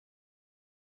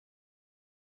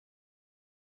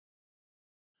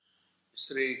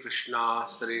Sri Krishna,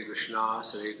 Sri Krishna,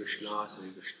 Sri Krishna,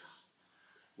 Sri Krishna.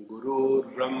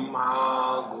 Gurur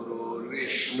Brahma, Gurur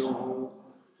Vishnu,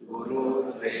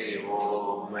 Gurur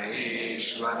Devo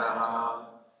Maheshwara,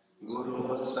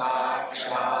 Guru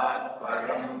Sakshat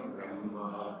Param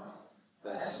Brahma,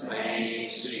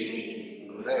 Tasmai Shri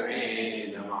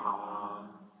Gurave Namaha,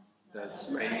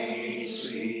 Tasmai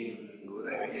Shri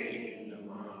Gurave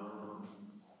Namaha.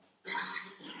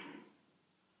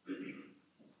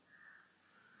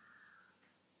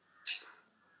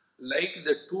 Like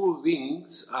the two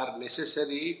wings are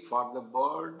necessary for the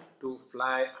bird to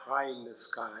fly high in the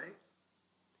sky,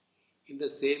 in the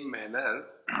same manner,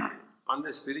 on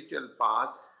the spiritual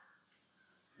path,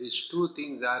 these two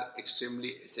things are extremely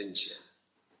essential.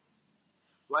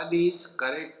 One is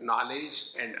correct knowledge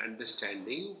and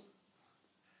understanding,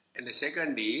 and the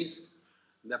second is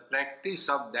the practice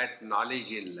of that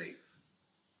knowledge in life.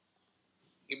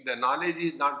 If the knowledge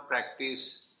is not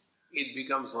practiced, it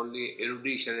becomes only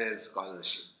erudition and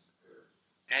scholarship.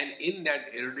 And in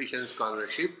that erudition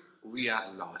scholarship, we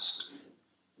are lost.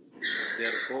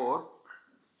 Therefore,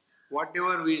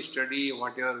 whatever we study,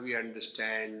 whatever we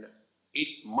understand,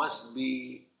 it must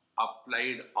be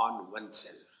applied on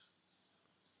oneself.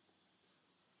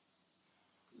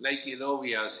 Like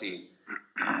we have seen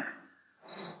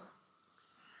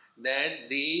that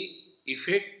the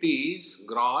effect is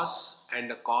gross and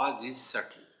the cause is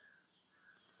subtle.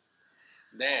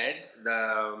 That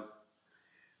the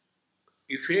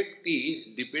effect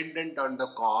is dependent on the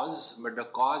cause, but the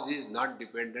cause is not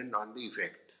dependent on the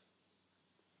effect.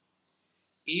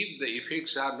 If the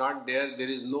effects are not there, there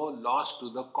is no loss to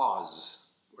the cause.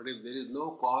 But if there is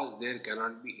no cause, there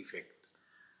cannot be effect.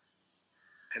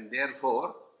 And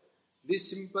therefore, this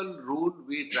simple rule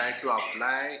we try to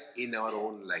apply in our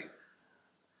own life.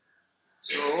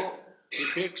 So,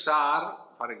 effects are,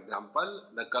 for example,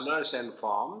 the colors and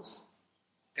forms,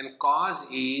 and cause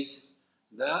is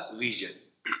the vision.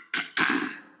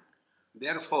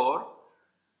 Therefore,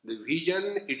 the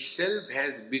vision itself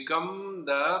has become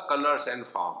the colors and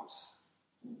forms.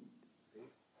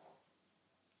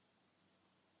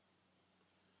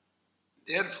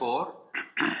 Therefore,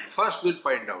 first we'll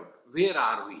find out where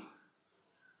are we.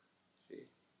 See?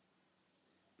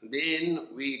 Then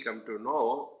we come to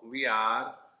know we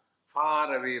are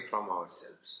far away from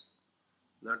ourselves.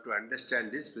 Now to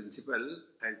understand this principle,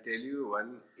 I'll tell you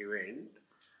one event.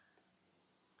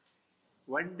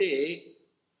 One day,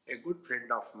 a good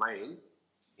friend of mine,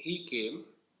 he came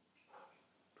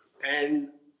and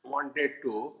wanted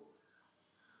to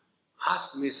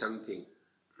ask me something.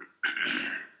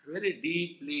 Very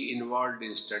deeply involved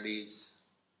in studies,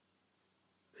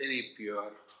 very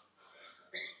pure.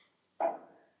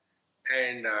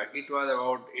 And it was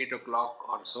about 8 o'clock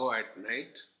or so at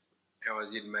night. I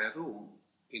was in my room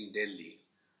in Delhi.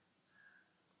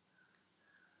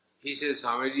 He says,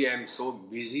 Swamiji, I am so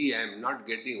busy, I am not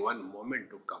getting one moment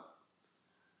to come.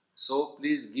 So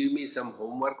please give me some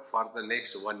homework for the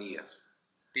next 1 year,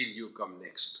 till you come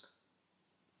next.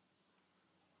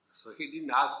 So he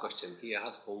didn't ask question, he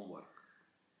asked homework.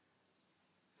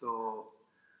 So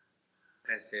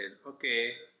I said,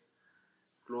 okay,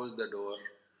 close the door.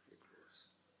 He closed.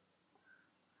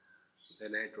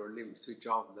 Then I told him, switch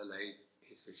off the light.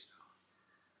 He switched off.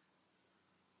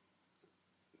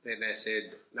 Then I said,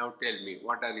 now tell me,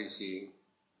 what are you seeing?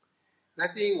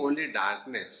 Nothing, only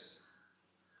darkness.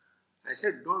 I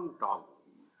said, don't talk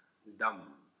dumb.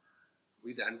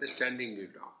 With understanding you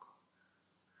talk.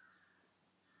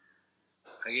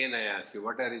 Again I ask you,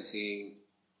 what are you seeing?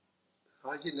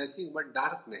 Swamiji, nothing but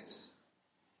darkness.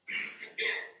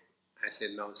 I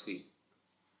said, now see.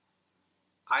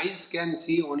 Eyes can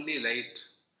see only light.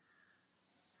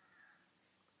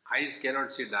 Eyes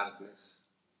cannot see darkness.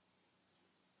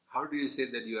 How do you say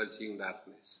that you are seeing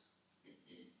darkness?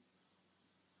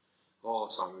 Oh,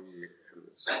 Swamiji, I'm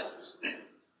sorry.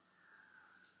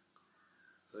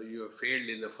 So you have failed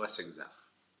in the first exam.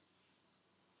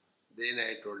 Then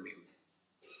I told him,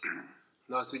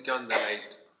 now switch on the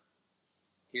light.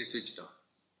 He switched on.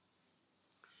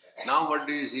 Now what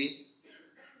do you see?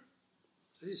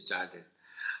 So he started.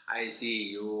 I see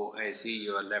you, I see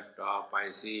your laptop,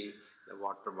 I see the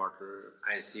water bottle,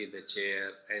 I see the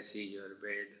chair, I see your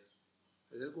bed.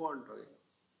 I said, go on talking.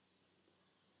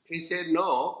 He said,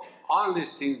 no, all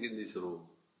these things in this room.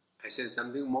 I said,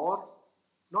 something more?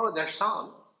 No, that's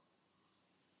all.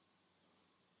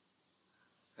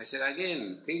 I said,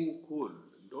 again, think cool.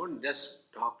 Don't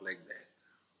just talk like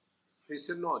that. He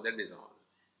said, no, that is all.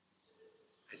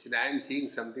 I said, I am seeing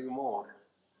something more.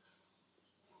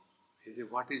 He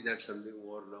said, what is that something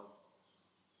more now?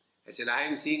 I said, I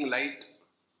am seeing light.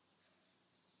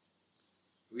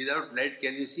 Without light,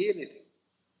 can you see anything?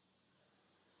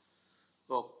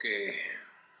 Okay,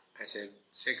 I said,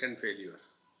 second failure.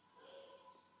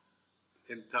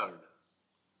 Then third.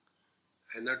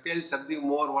 And now tell something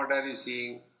more, what are you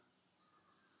seeing?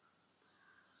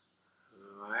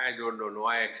 I don't know,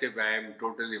 I accept I am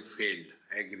totally failed.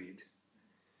 I agreed.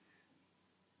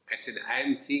 I said, I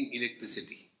am seeing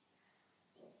electricity.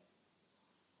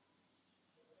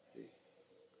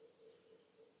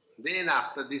 Then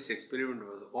after this experiment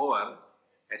was over,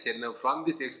 I said, now from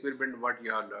this experiment what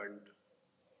you have learned?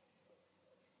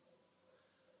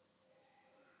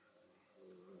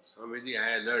 Swamiji,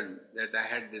 I learned that I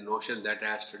had the notion that I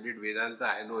have studied Vedanta,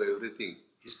 I know everything,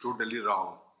 is totally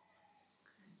wrong.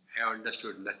 I have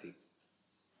understood nothing.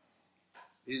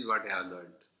 This is what I have learned.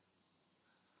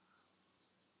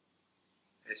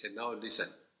 I said, now listen.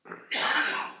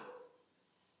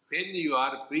 When you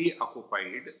are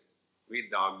preoccupied with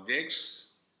the objects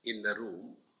in the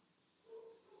room,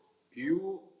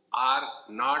 you are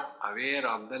not aware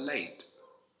of the light.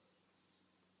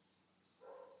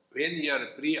 When you are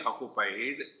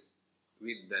preoccupied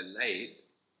with the light,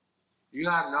 you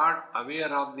are not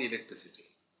aware of the electricity.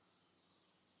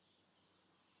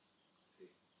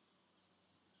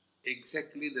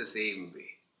 Exactly the same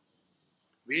way.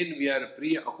 When we are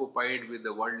preoccupied with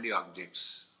the worldly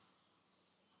objects,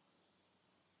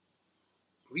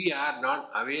 we are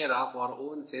not aware of our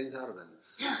own sense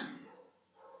organs.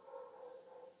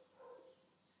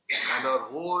 And our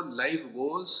whole life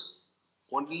goes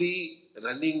only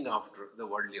running after the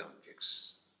worldly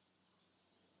objects.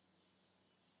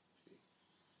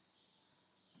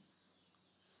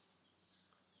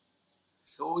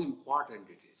 So important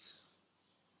it is.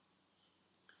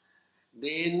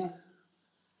 Then,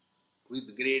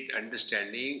 with great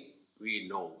understanding, we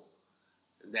know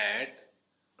that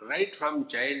right from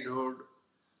childhood,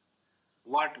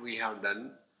 what we have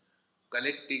done,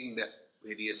 collecting the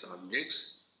various objects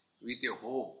with a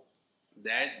hope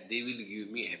that they will give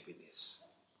me happiness.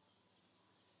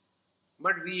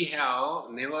 But we have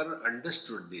never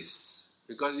understood this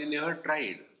because we never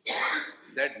tried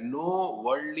that no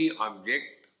worldly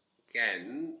object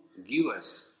can give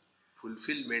us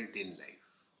fulfillment in life.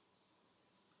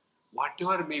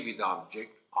 Whatever may be the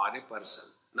object or a person,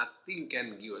 nothing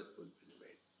can give us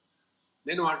fulfillment.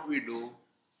 Then what we do?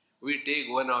 We take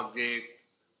one object,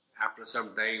 after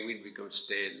some time it becomes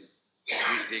stale.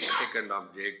 We take second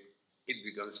object, it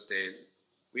becomes stale.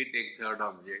 We take third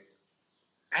object.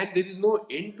 And there is no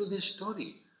end to this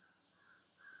story.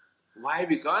 Why?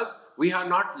 Because we have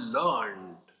not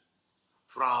learned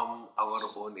from our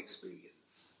own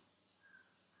experience.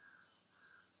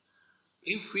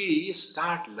 If we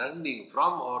start learning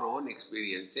from our own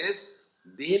experiences,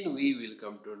 then we will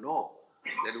come to know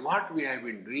that what we have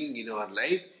been doing in our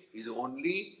life is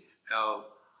only an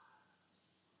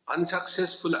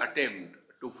unsuccessful attempt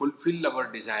to fulfill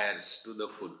our desires to the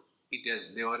full. It has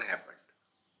never happened.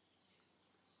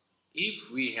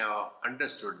 If we have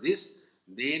understood this,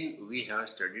 then we have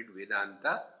studied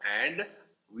Vedanta and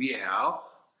we have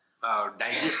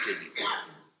digested it.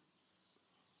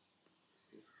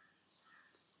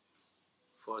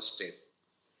 First step.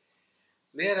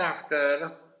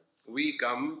 Thereafter, we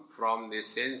come from the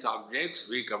sense objects,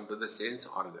 we come to the sense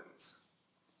organs.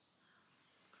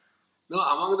 Now,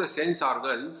 among the sense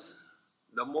organs,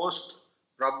 the most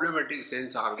problematic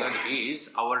sense organ is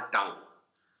our tongue.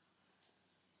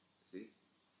 See?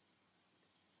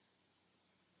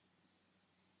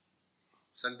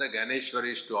 Santa Ganeshwar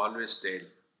used to always tell,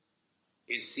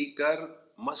 a seeker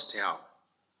must have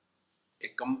a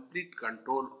complete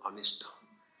control on his tongue.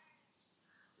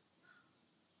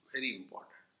 Very important.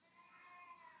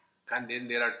 And then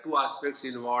there are two aspects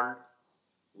involved.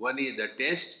 One is the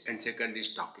taste and second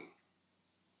is talking.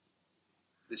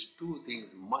 These two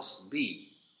things must be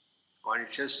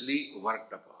consciously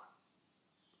worked upon.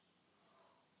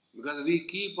 Because we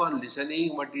keep on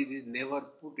listening but it is never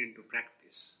put into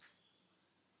practice.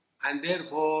 And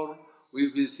therefore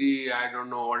we will see, I don't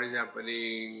know what is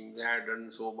happening, I have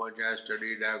done so much, I have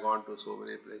studied, I have gone to so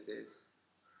many places.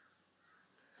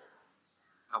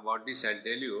 About this I'll tell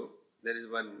you, there is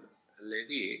one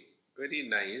lady, very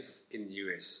nice in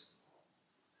US.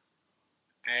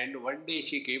 And one day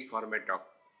she came for my talk.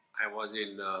 I was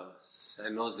in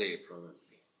San Jose probably.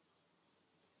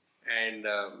 And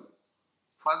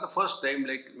for the first time,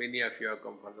 like many of you have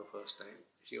come for the first time,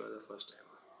 she was the first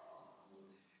timer.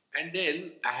 And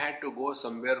then I had to go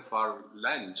somewhere for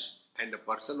lunch, and the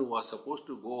person who was supposed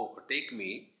to go take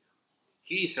me,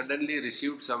 he suddenly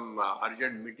received some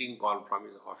urgent meeting call from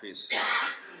his office.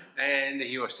 And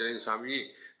he was telling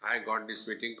Swamiji, I got this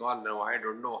meeting call, now I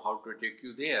don't know how to take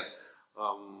you there.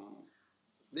 Um,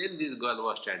 then this girl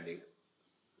was standing.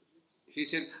 She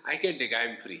said, I can take, I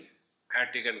am free. I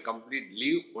have taken complete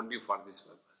leave only for this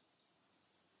purpose.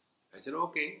 I said,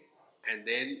 okay. And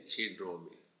then she drove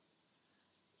me.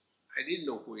 I didn't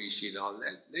know who is she and all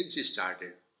that. Then she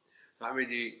started.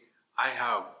 Swamiji, I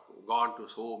have gone to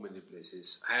so many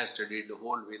places. I have studied the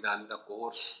whole Vedanta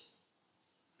course,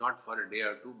 not for a day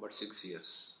or two, but 6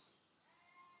 years.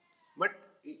 But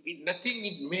nothing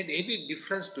it made any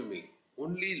difference to me.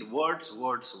 Only words,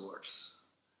 words, words.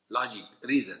 Logic,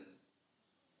 reason.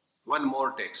 One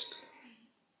more text.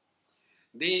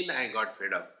 Then I got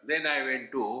fed up. Then I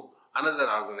went to another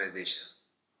organization.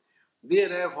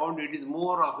 There I found it is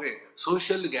more of a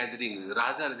social gatherings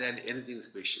rather than anything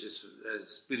special,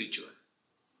 spiritual.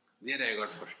 There I got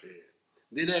frustrated.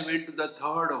 Then I went to the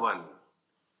third one.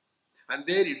 And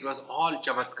there it was all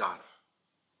chamatkar.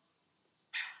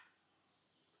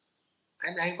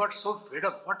 And I got so fed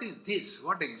up. What is this?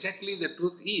 What exactly the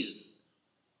truth is?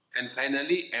 And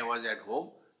finally I was at home,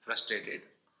 frustrated.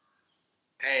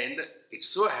 And it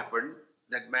so happened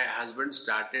that my husband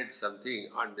started something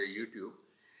on the YouTube.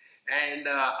 And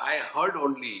I heard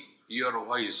only your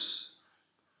voice.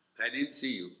 I didn't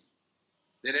see you.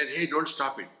 Then I said, hey, don't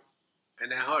stop it.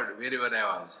 And I heard wherever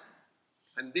I was.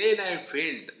 And then I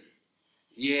felt,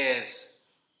 yes,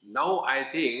 now I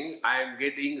think I am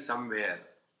getting somewhere.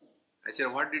 I said,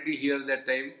 what did you hear that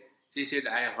time? She said,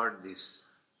 I heard this.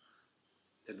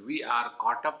 That we are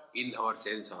caught up in our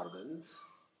sense organs.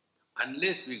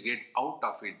 Unless we get out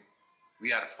of it,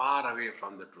 we are far away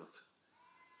from the truth.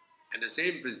 And the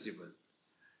same principle,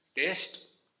 taste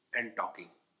and talking.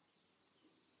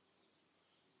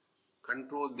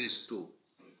 Control these two.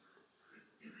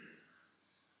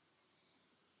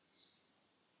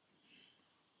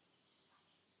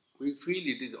 We feel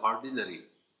it is ordinary.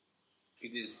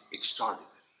 It is extraordinary.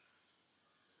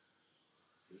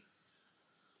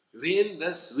 When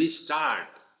thus we start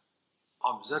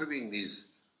observing this,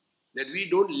 that we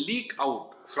don't leak out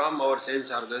from our sense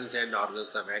organs and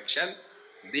organs of action,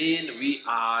 then we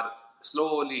are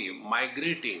slowly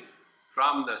migrating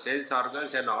from the sense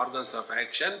organs and organs of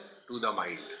action to the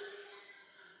mind.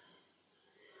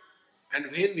 And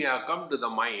when we have come to the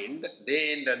mind,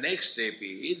 then the next step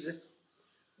is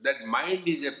that mind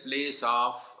is a place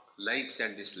of likes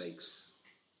and dislikes.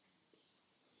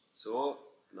 So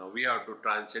now we have to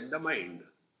transcend the mind.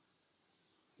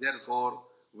 Therefore,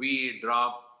 we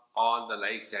drop all the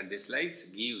likes and dislikes,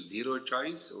 give zero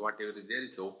choice, whatever is there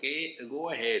is okay, go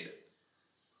ahead.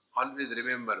 Always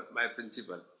remember my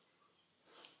principle.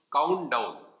 Count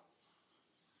down.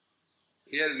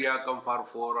 Here we have come for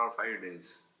 4 or 5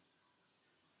 days.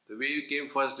 The way you came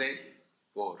first day,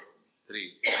 4,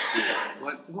 3, 2,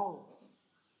 1, go.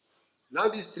 Now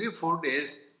these 3-4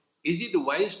 days, is it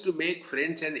wise to make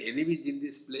friends and enemies in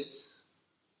this place?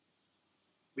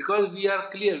 Because we are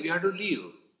clear, we have to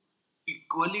live.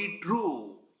 Equally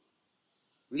true.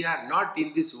 We are not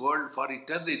in this world for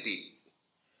eternity.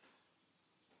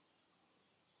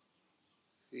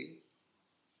 See?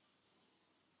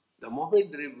 The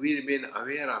moment we remain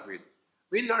aware of it,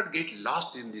 we will not get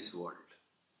lost in this world.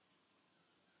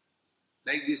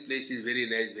 Like this place is very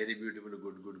nice, very beautiful,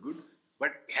 good.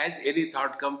 But has any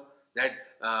thought come that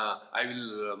I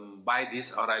will buy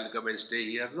this or I will come and stay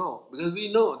here? No, because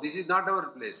we know this is not our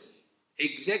place.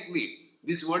 Exactly,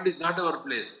 this world is not our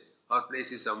place. Our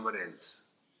place is somewhere else.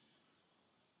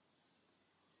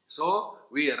 So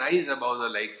we rise above the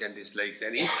likes and dislikes,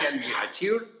 and it can be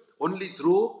achieved only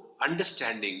through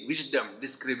understanding, wisdom,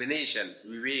 discrimination,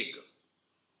 vivek.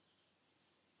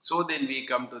 So then we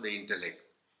come to the intellect.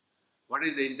 What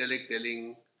is the intellect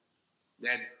telling?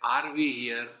 That are we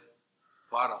here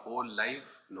for a whole life?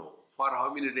 No. For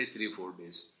how many days? 3-4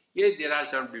 days. Yes, there are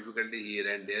some difficulties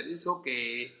here and there. It's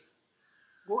okay.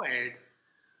 Go ahead.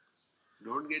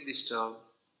 Don't get disturbed.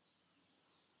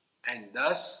 And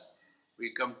thus,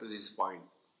 we come to this point.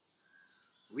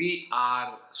 We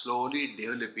are slowly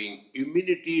developing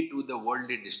immunity to the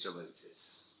worldly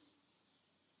disturbances.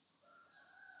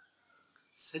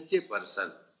 Such a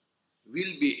person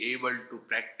will be able to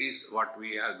practice what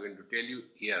we are going to tell you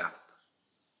hereafter.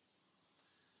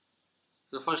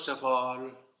 So first of all,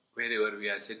 wherever we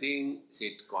are sitting,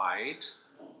 sit quiet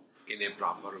in a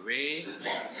proper way.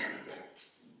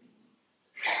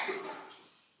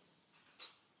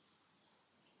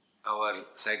 Our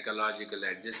psychological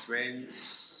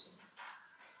adjustments,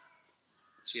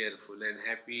 cheerful and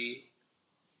happy,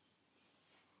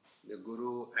 the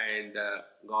Guru and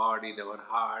God in our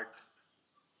heart,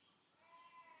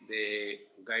 they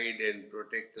guide and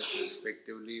protect us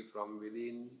respectively from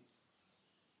within.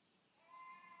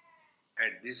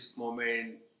 At this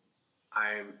moment,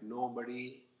 I am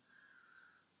nobody,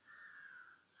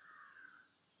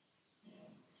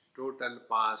 total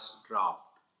past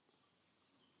dropped.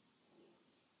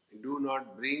 Do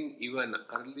not bring even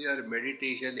earlier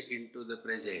meditation into the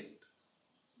present.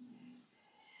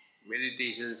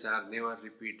 Meditations are never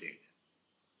repeated.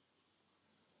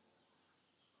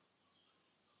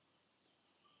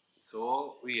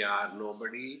 So we are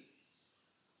nobody.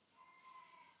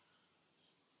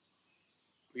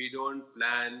 We don't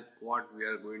plan what we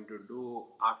are going to do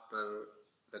after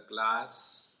the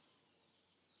class.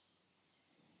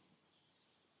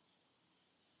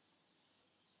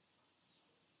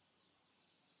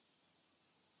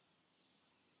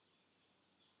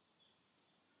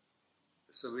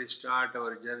 So we start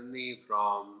our journey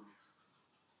from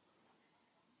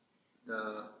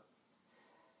the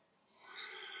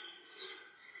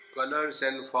colors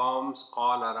and forms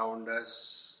all around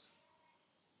us.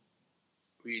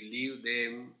 We leave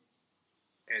them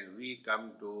and we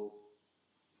come to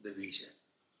the vision.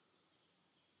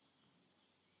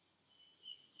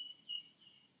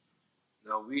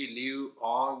 Now we leave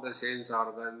all the sense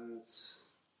organs,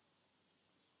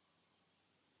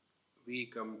 we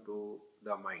come to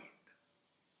the mind.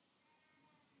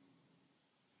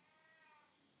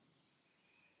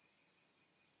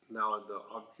 Now the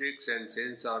objects and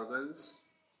sense organs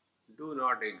do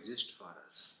not exist for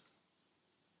us.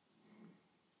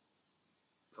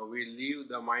 Now we leave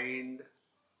the mind,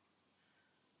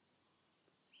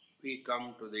 we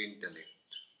come to the intellect.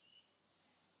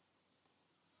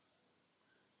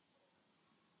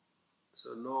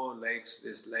 So no likes,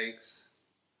 dislikes,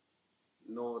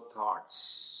 no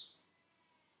thoughts,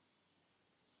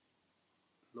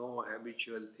 no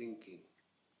habitual thinking.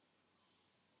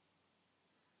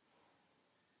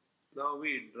 Now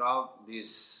we drop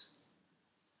this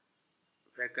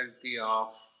faculty of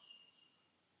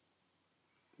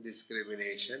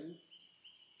discrimination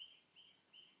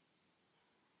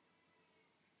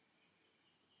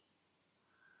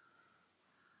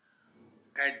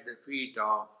at the feet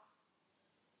of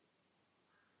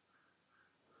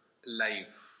life.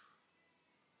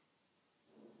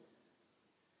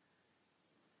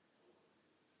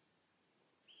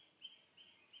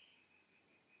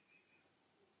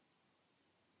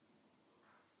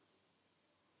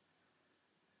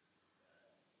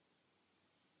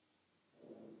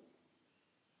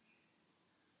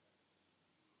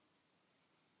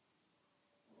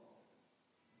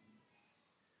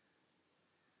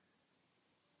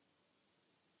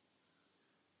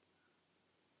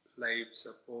 Life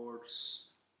supports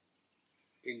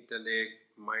intellect,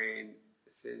 mind,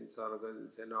 sense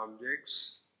organs and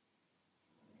objects,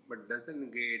 but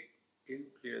doesn't get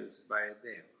influenced by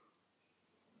them.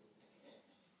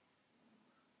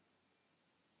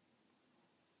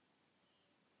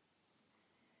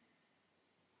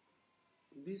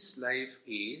 This life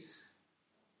is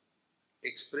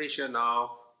expression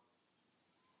of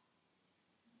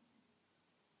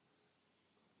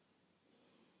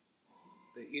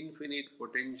the infinite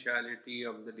potentiality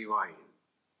of the divine,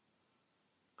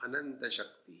 Ananta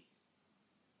Shakti.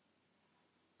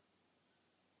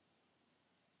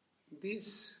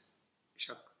 This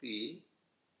Shakti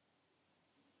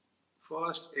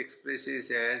first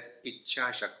expresses as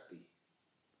Ichcha Shakti.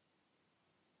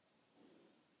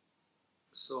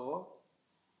 So,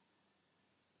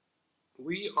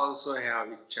 we also have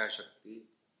Ichcha Shakti.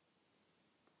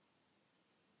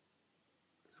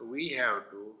 So, we have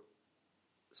to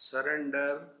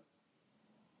surrender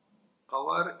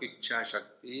our Ichcha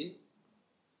Shakti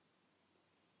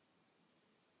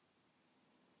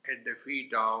at the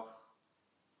feet of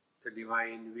the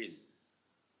divine will.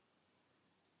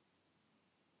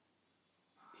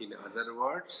 In other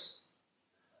words,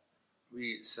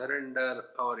 we surrender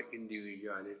our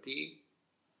individuality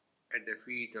at the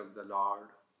feet of the Lord.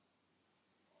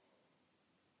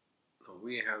 Now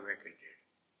we have vacated.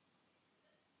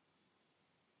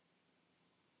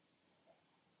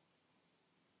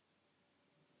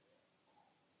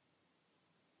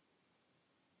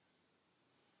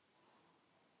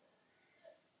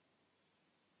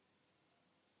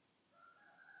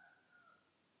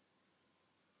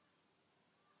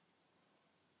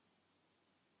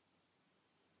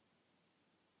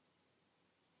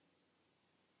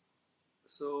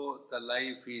 So the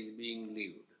life is being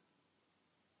lived.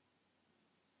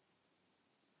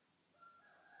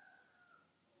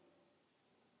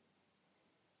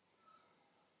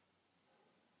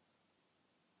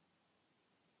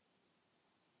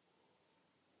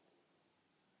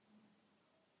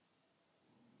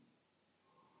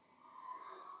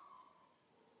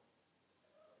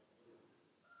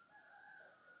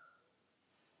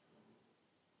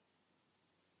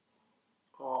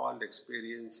 all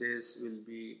experiences will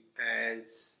be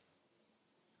as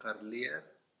earlier,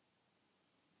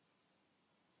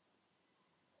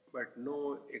 but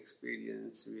no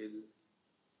experience will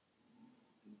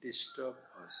disturb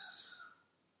us.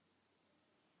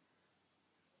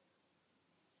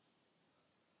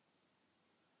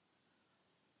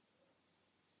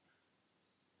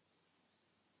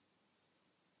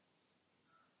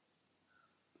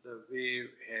 The wave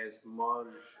has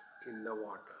merged in the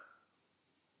water.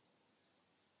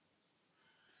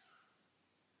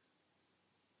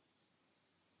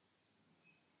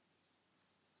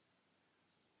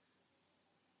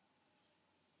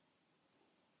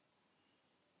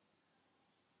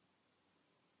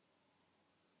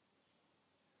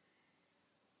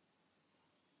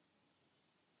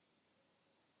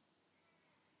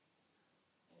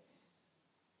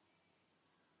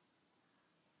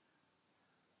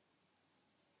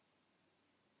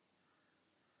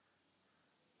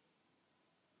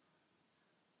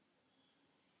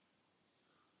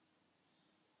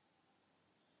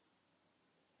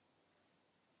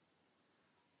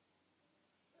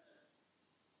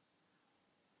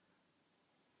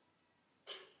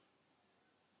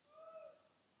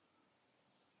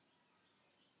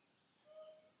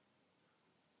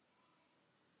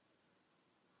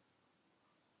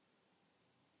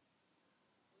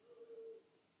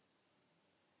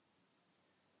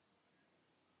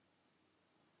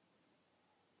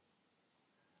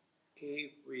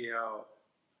 If we have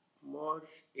merged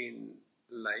in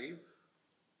life,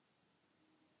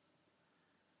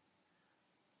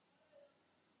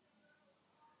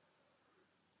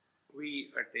 we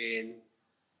attain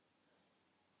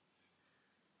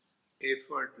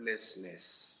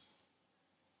effortlessness.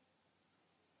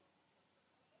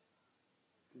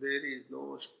 There is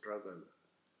no struggle.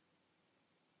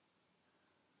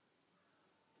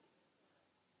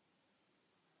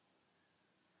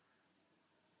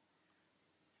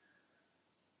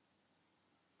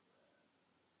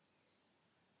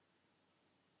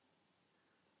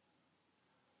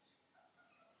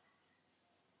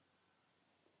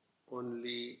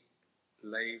 Only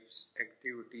life's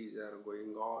activities are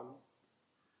going on.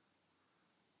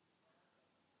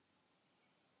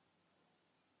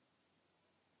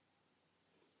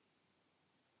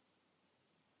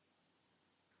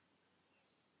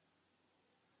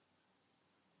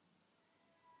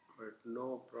 But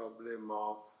no problem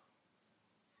of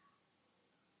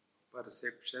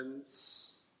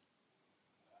perceptions,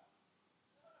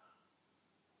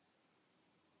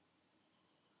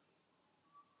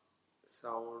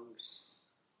 sounds,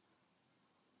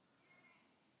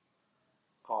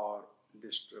 or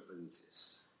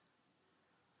disturbances.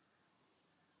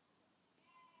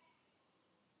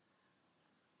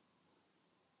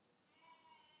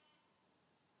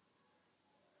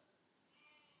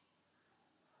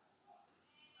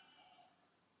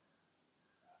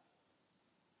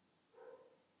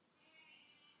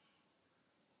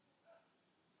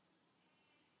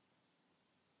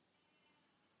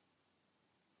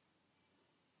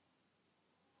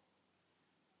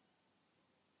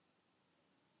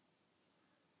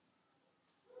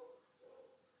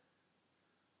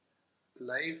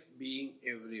 Life being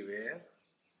everywhere,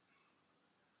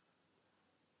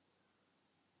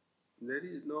 there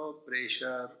is no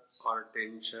pressure or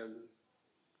tension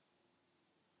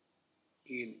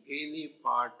in any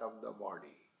part of the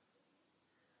body.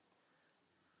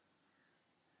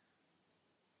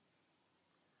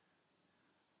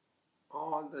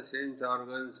 All the sense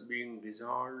organs being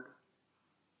dissolved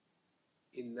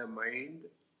in the mind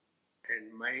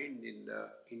and mind in the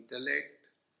intellect.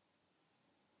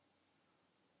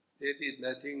 There is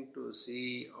nothing to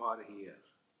see or hear.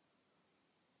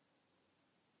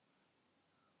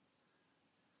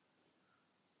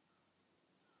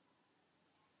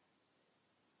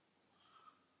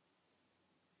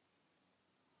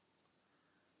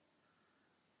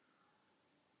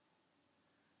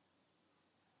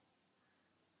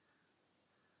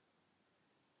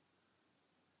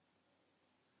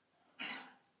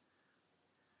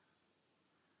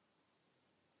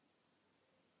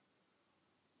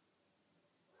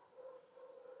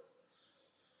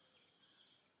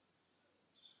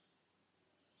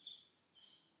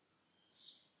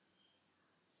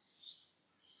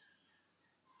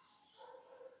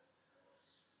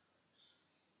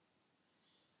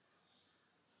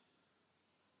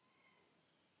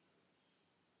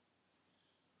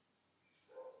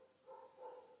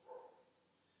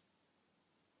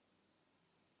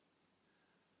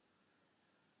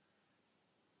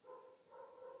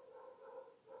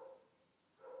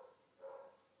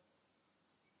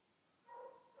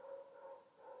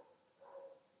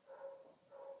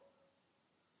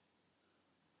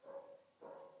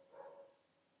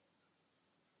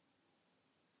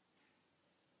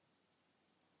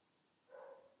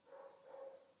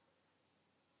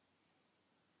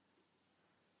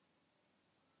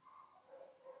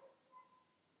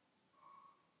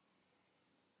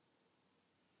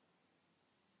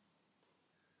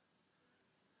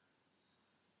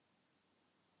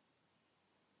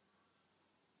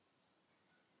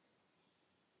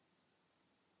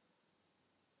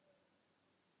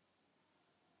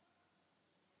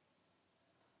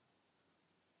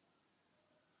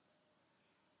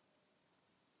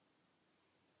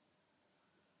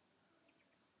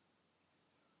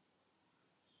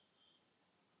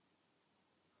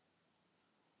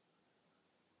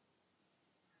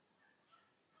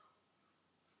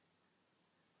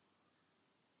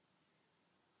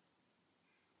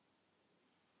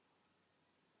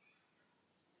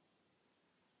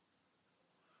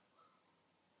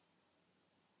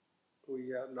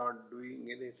 we are not doing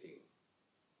anything.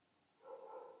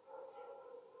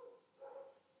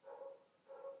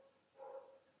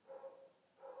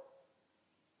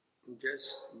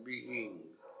 Just being.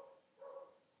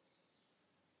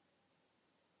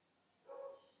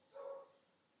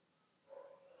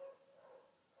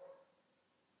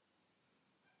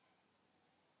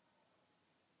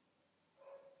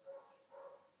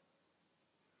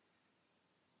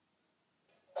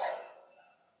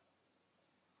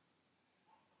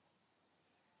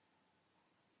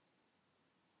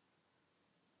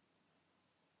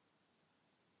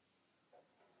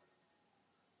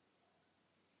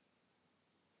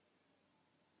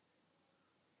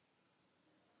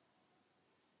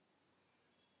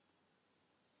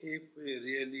 If we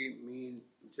really mean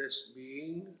just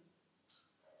being,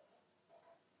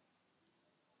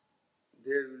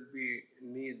 there will be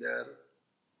neither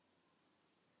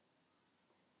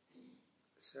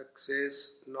success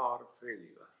nor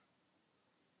failure.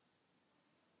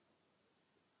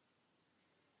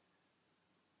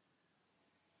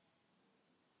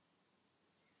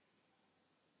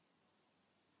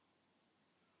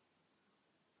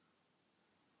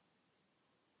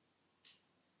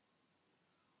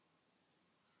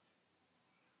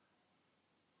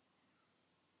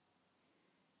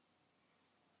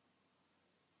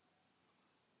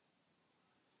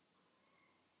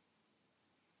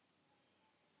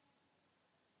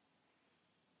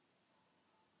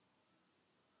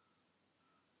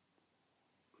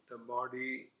 The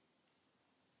body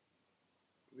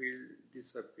will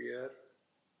disappear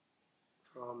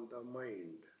from the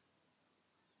mind.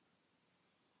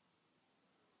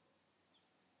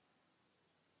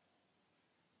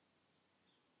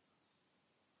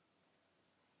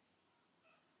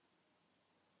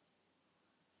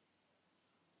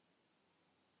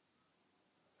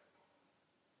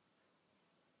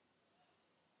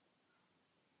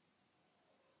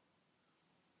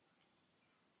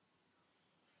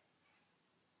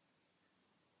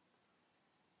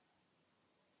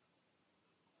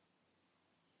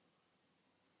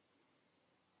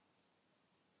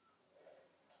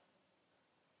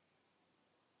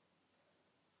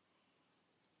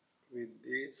 With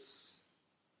this,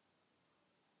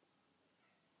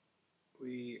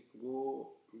 we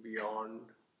go beyond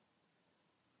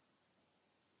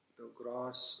the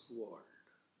gross world.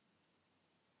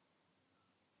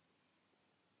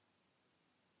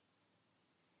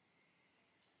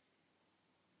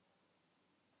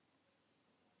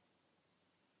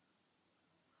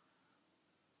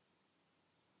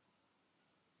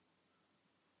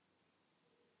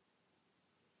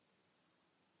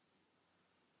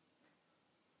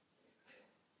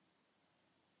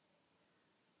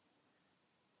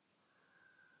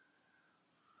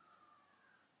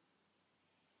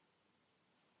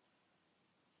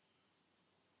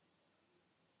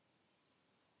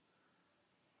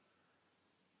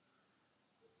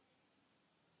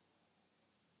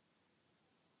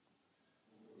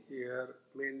 Here,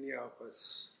 many of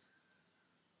us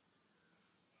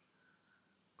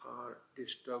are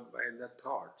disturbed by the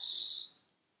thoughts,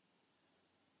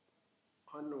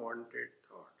 unwanted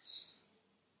thoughts.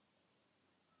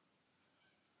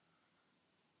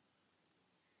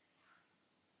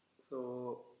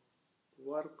 So,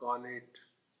 work on it.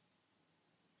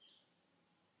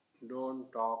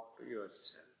 Don't talk to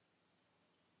yourself.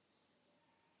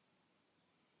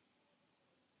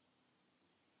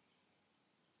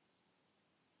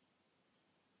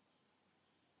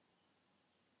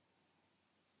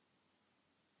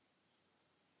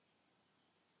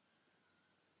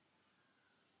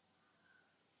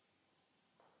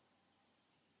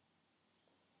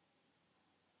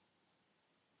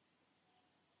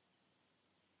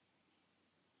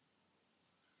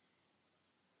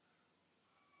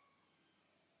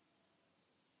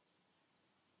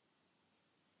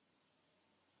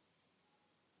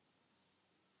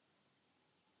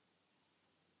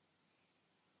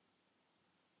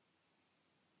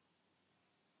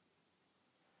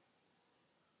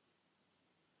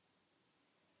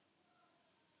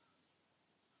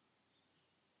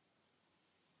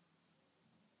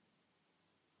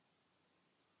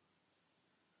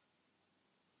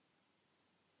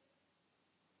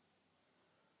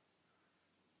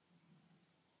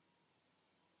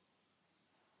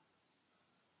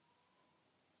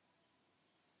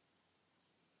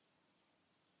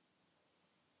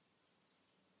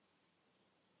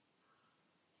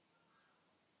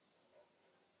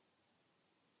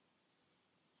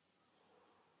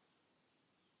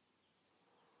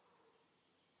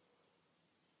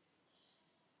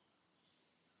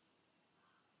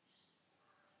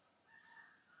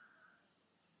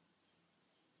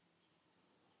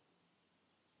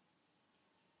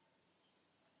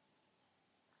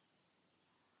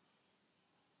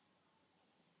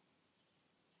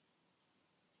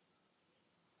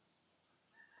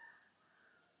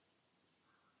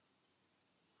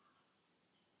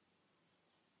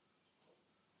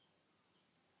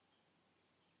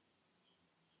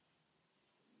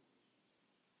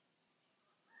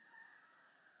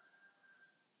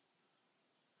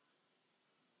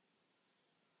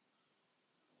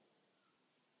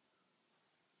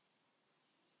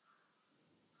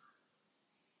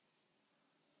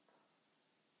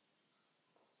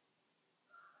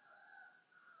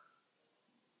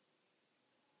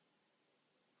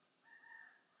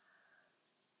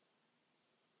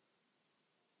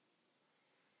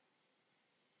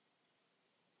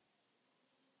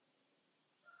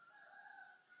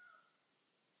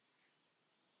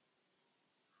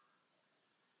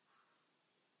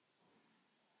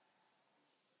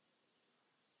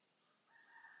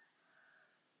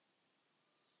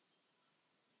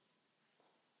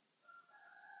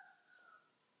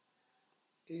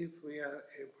 If we are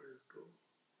able to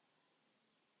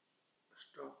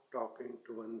stop talking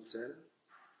to oneself,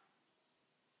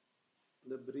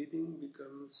 the breathing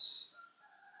becomes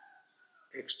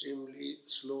extremely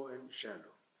slow and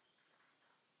shallow.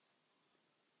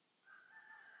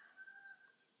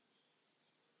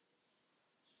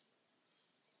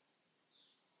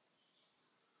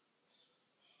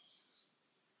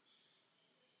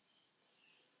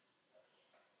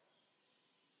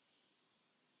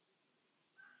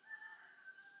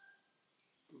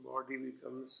 Body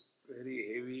becomes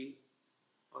very heavy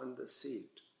on the seat.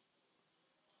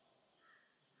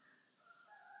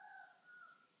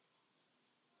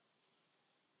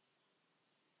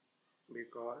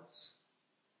 Because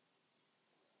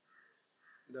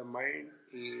the mind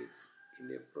is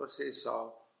in a process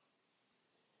of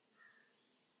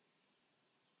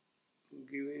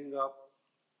giving up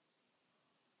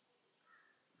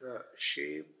the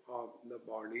shape of the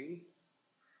body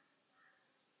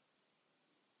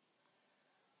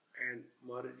and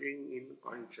merging in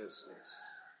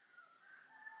consciousness.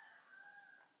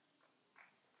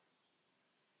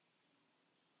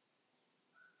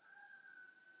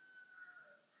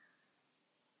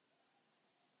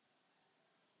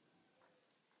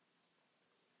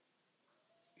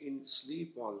 In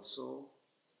sleep also,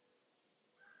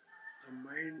 the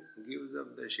mind gives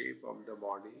up the shape of the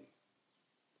body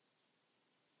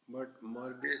but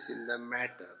merges in the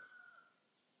matter,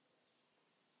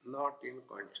 not in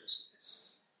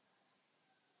consciousness.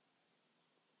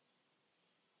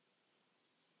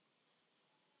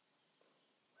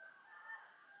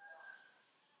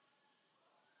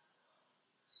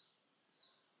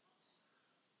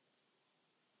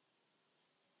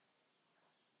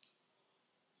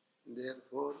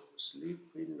 Therefore, sleep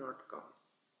will not come.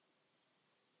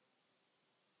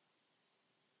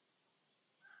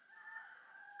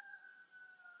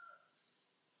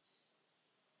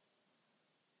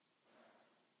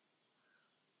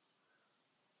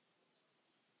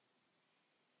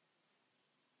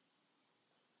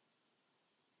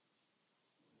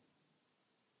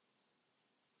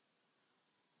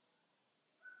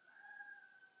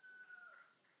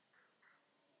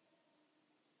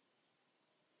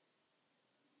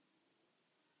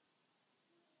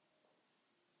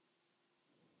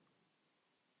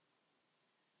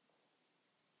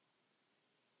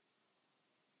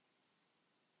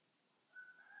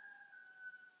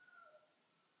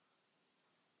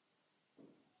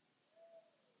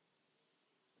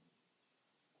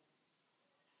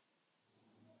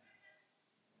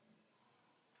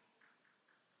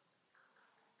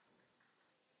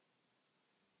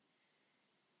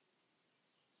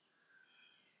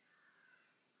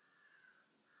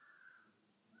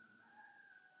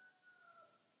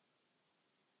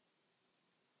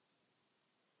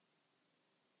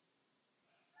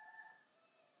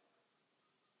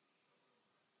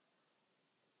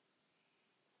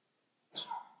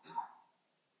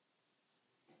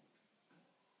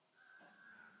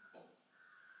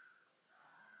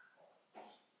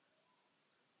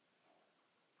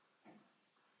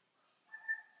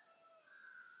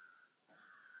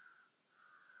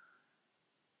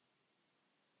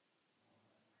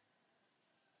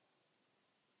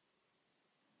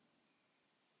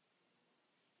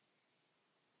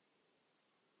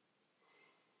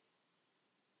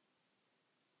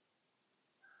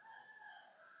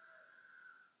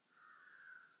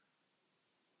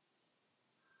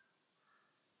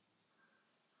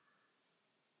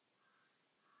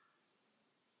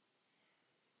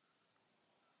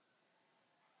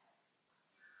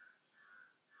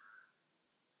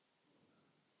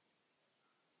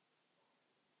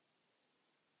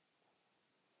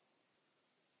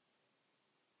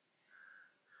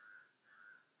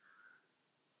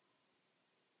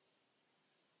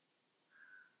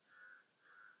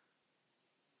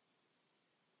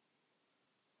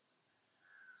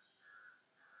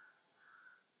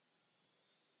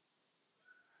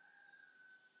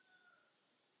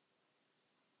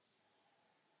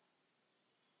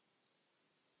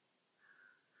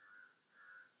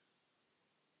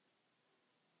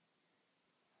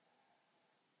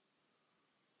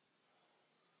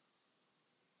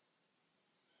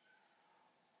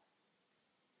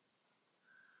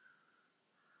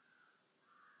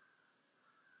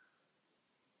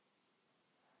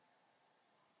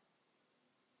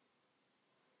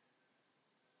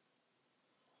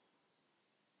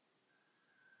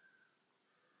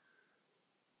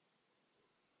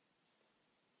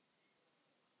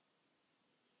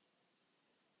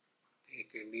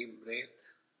 Take a deep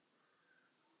breath.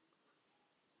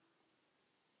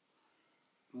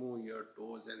 Move your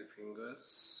toes and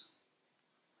fingers.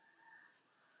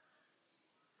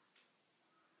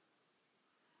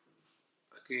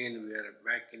 Again we are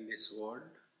back in this world.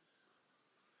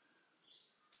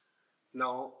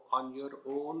 Now on your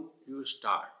own you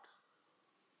start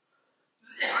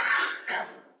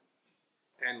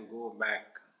and go back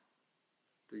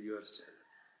to yourself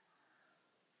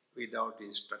without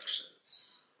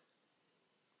instructions.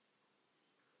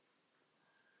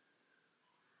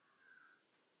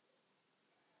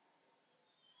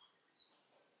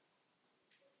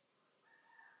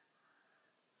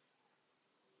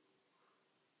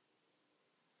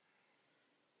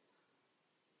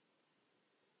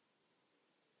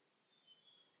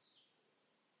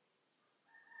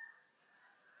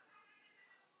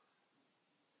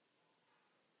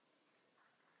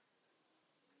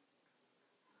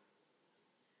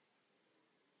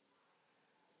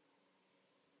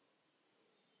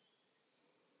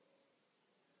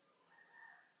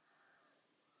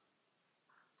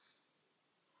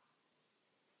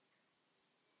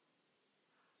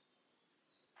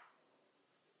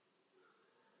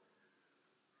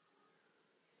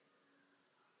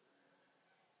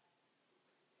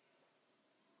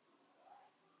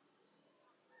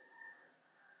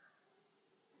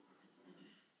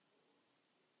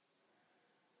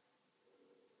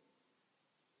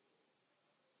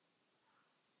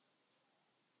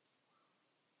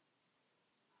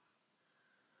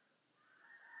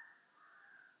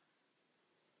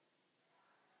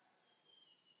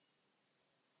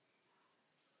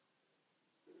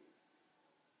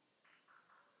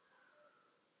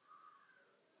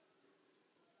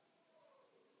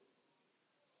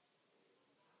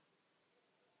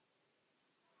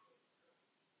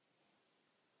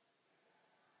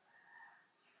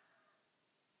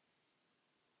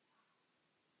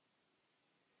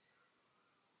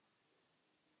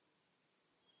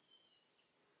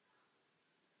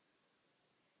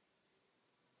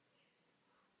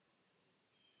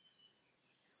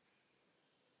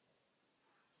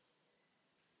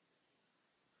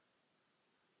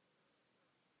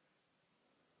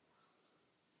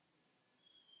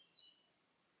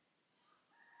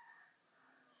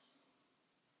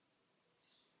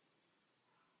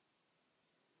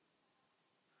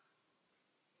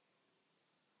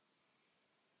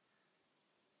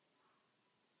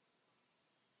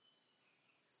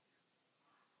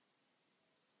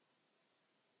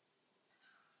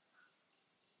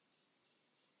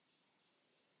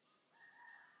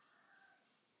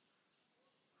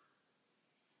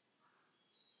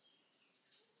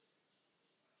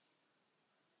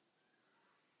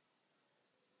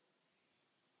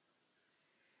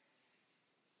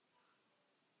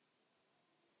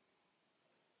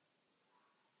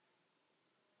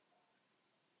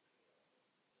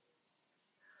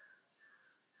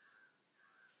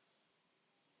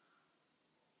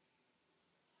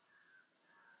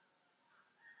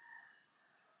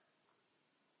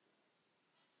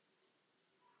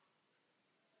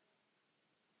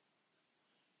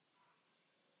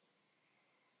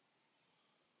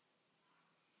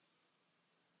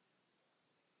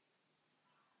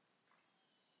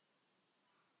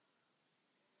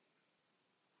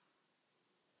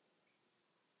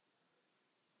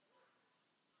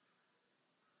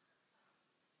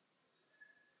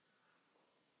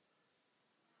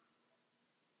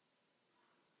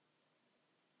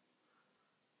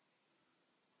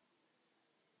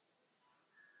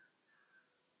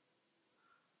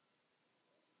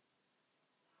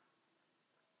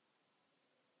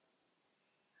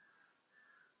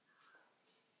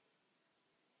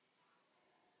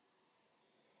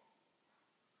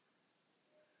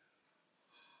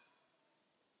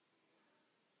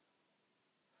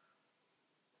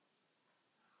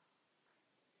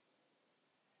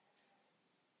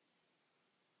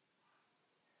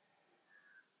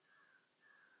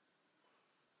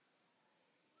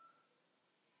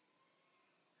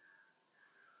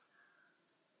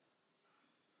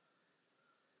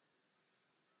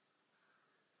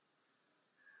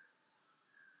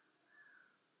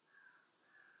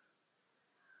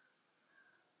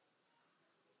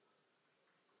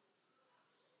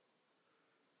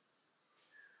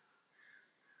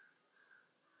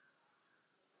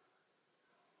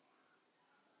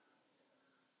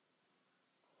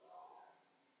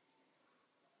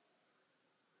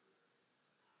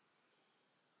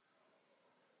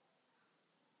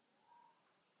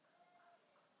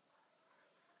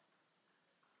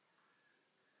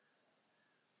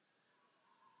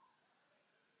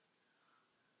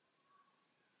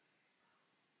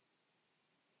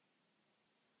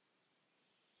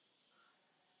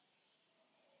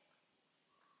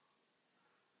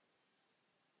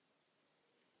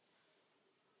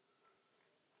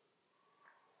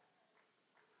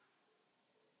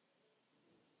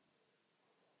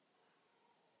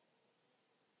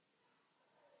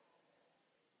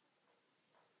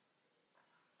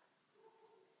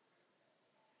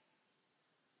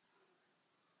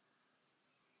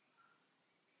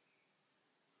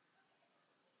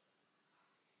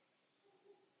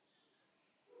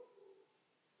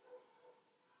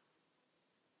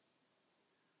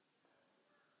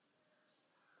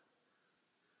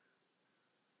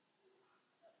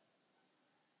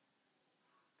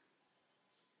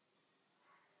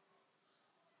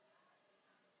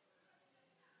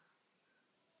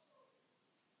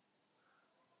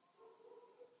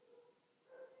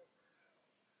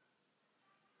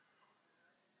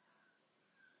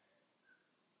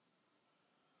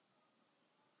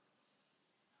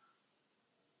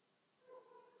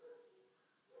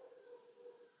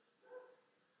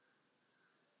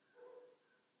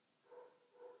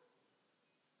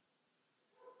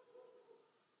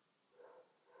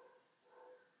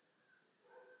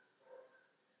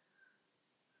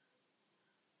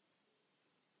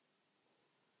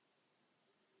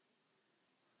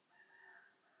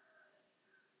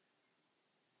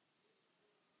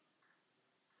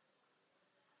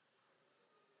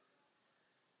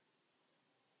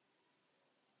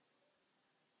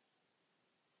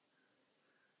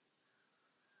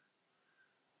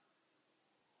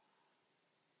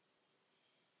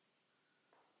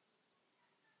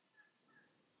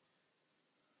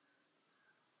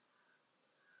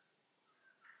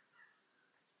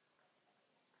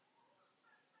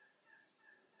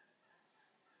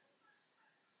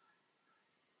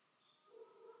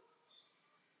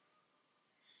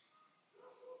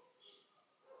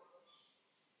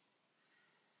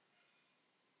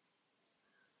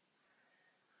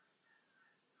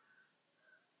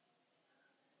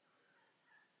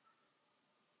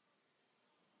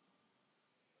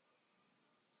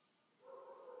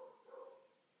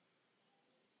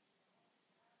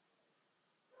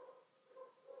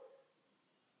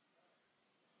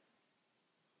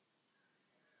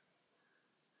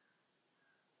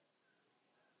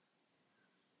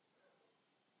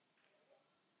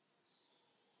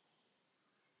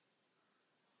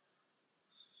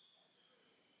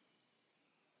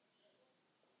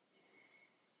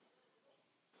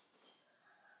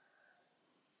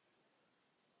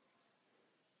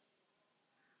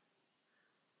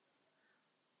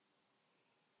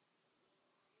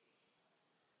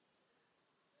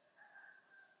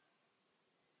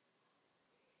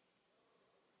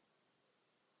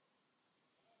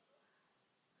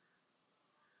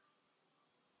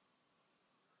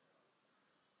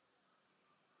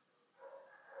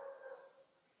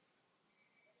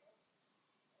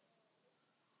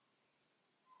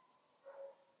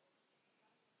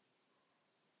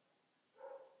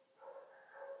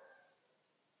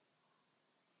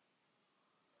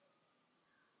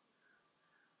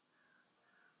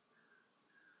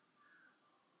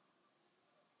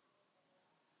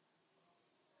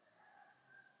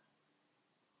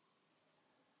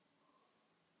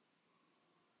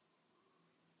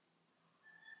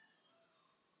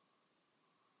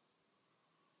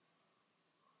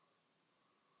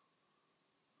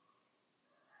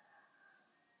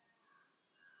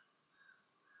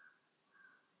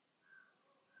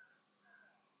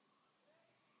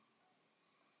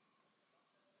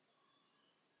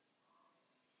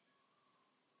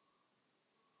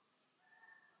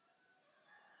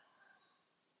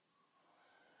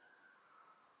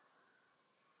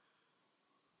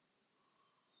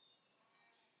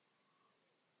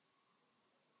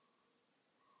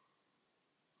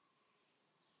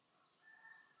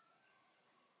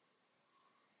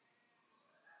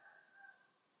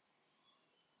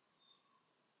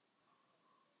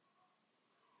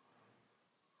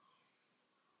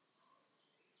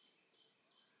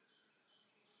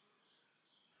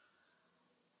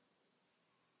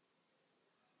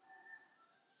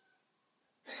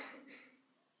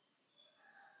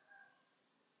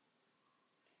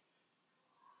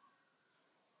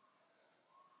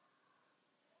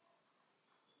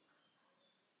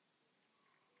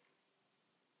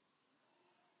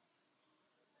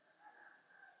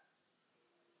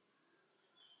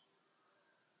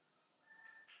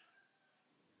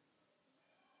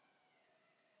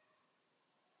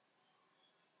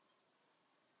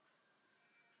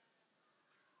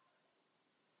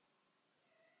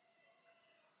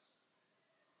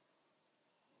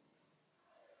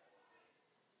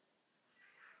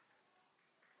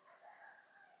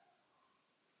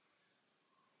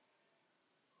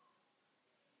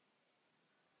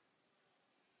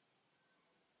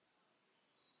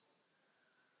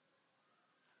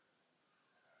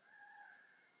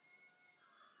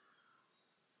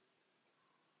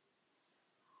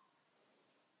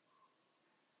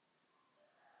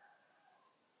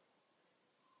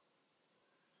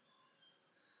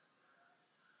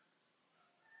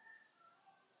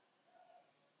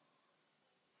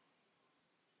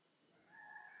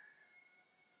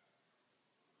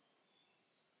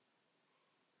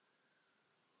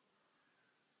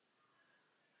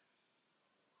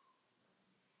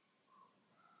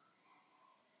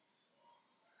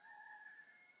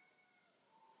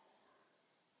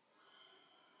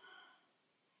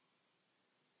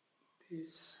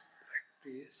 This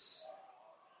practice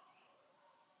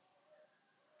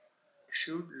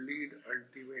should lead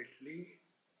ultimately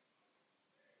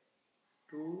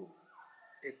to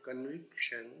a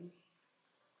conviction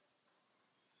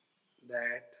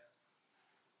that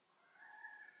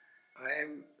I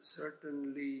am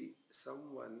certainly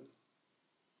someone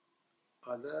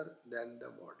other than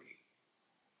the body.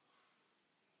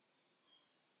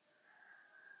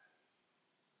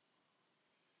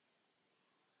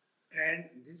 And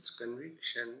this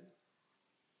conviction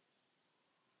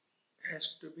has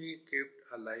to be kept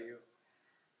alive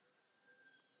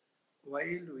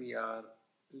while we are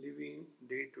living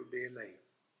day-to-day life.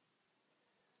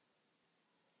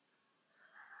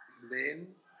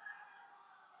 Then,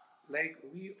 like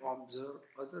we observe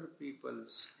other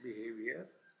people's behavior,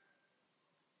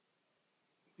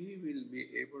 we will be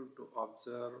able to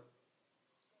observe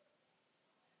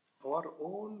our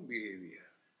own behavior.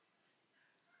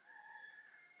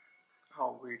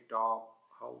 How we talk,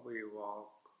 how we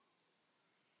walk,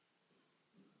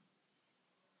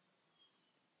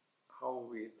 how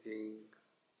we think.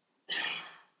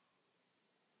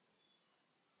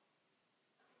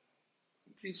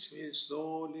 This will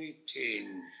slowly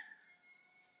change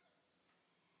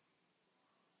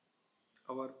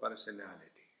our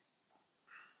personality.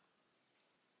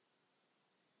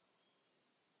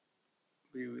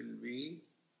 We will be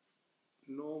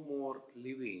no more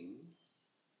living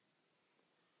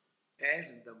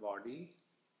as the body,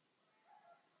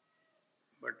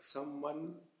 but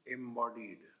someone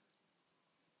embodied.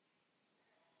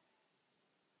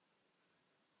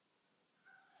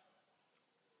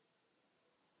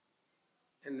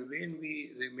 And when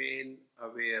we remain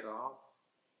aware of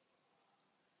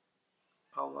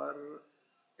our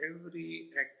every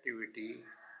activity,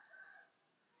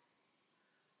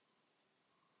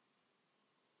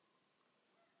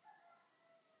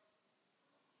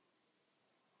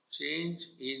 change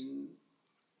in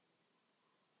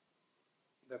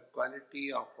the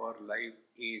quality of our life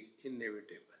is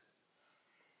inevitable.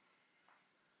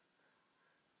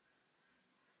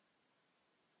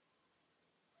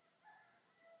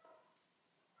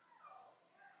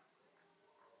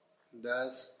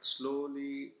 Thus,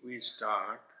 slowly we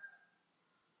start,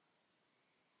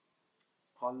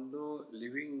 although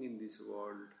living in this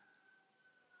world,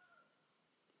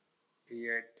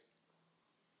 yet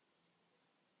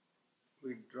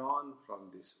withdrawn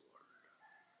from this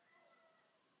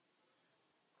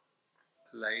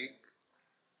world. Like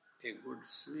a good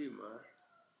swimmer,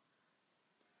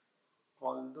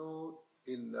 although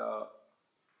in the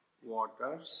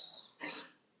waters,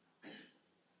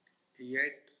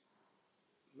 yet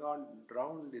not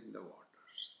drowned in the waters.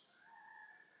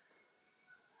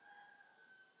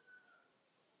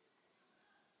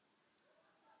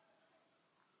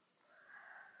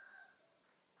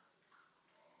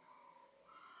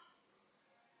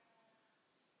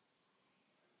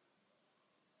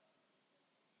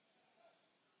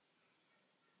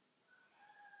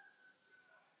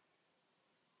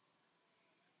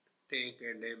 Take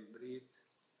a deep breath.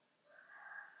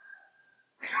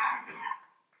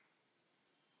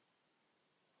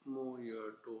 Move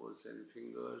your toes and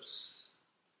fingers.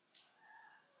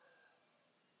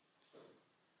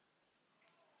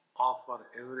 Offer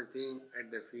everything at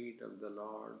the feet of the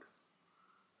Lord.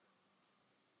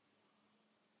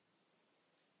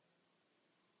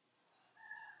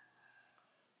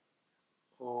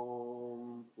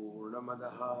 Om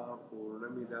Purnamadaha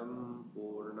Purnamidam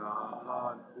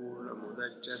Purnahat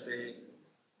Purnamudachyate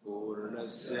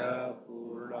Purnasya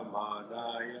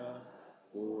Purnamadaya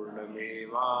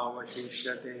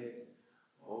Purnamevavashishyate.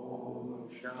 Om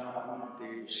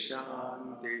Shanti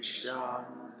Shanti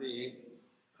Shanti.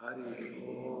 Hari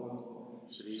Om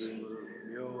Shri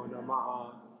Gurubhyo Namaha.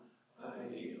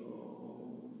 Hari Om.